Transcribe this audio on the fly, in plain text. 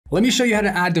Let me show you how to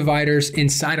add dividers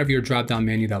inside of your drop-down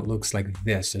menu that looks like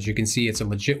this. As you can see, it's a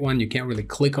legit one. You can't really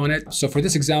click on it. So for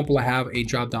this example, I have a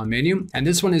drop-down menu, and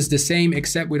this one is the same,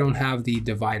 except we don't have the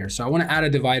divider. So I want to add a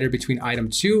divider between item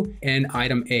 2 and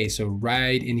item A. So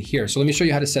right in here. So let me show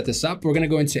you how to set this up. We're going to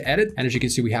go into edit. And as you can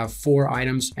see, we have 4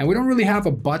 items and we don't really have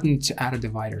a button to add a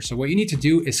divider. So what you need to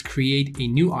do is create a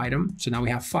new item. So now we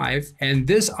have 5, and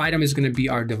this item is going to be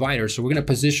our divider. So we're going to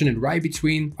position it right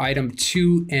between item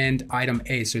 2 and item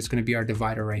A. So it's going to be our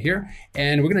divider right here.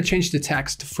 And we're going to change the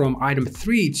text from item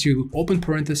 3 to open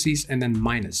parentheses and then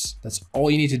minus. That's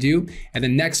all you need to do. And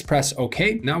then next, press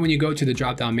OK. Now, when you go to the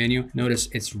drop down menu, notice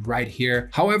it's right here.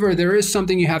 However, there is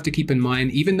something you have to keep in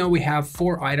mind. Even though we have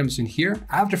 4 items in here,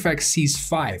 After Effects sees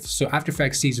 5. So After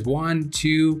Effects sees 1,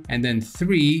 2, and then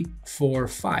 3, 4,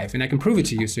 5. And I can prove it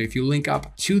to you. So if you link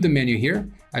up to the menu here,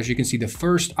 as you can see, the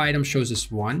first item shows us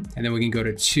 1, and then we can go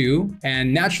to 2.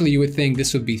 And naturally, you would think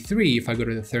this would be 3 if I go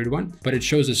to the third one, but it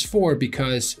shows us 4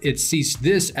 because it sees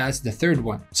this as the third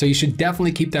one. So you should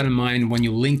definitely keep that in mind when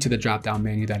you link to the drop-down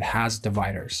menu that has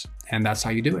dividers. And that's how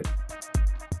you do it.